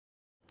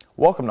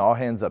Welcome to All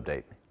Hands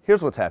Update.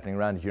 Here's what's happening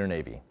around your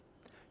Navy.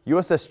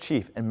 USS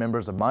Chief and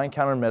members of Mine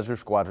Countermeasures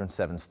Squadron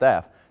 7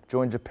 staff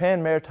joined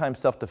Japan Maritime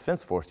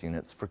Self-Defense Force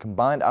units for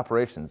combined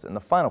operations in the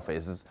final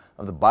phases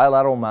of the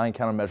bilateral Mine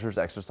Countermeasures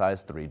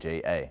Exercise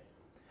 3JA.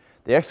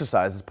 The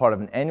exercise is part of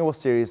an annual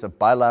series of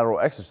bilateral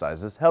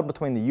exercises held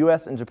between the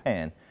U.S. and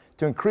Japan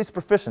to increase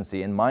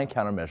proficiency in mine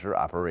countermeasure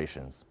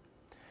operations.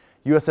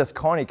 USS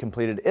Carney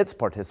completed its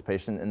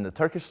participation in the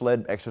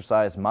Turkish-led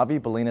exercise Mavi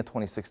Balina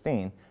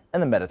 2016 in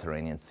the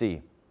Mediterranean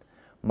Sea.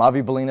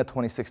 Mavi Balina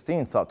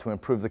 2016 sought to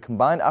improve the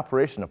combined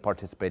operation of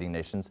participating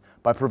nations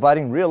by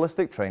providing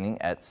realistic training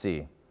at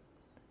sea.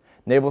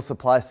 Naval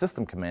Supply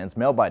System Command's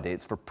mail-by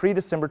dates for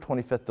pre-December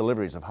 25th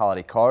deliveries of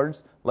holiday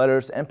cards,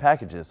 letters, and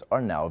packages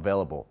are now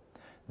available.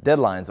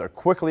 Deadlines are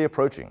quickly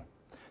approaching.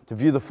 To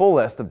view the full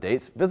list of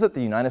dates, visit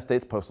the United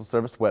States Postal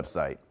Service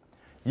website.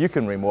 You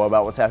can read more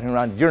about what's happening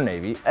around your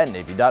Navy at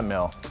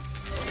Navy.mil.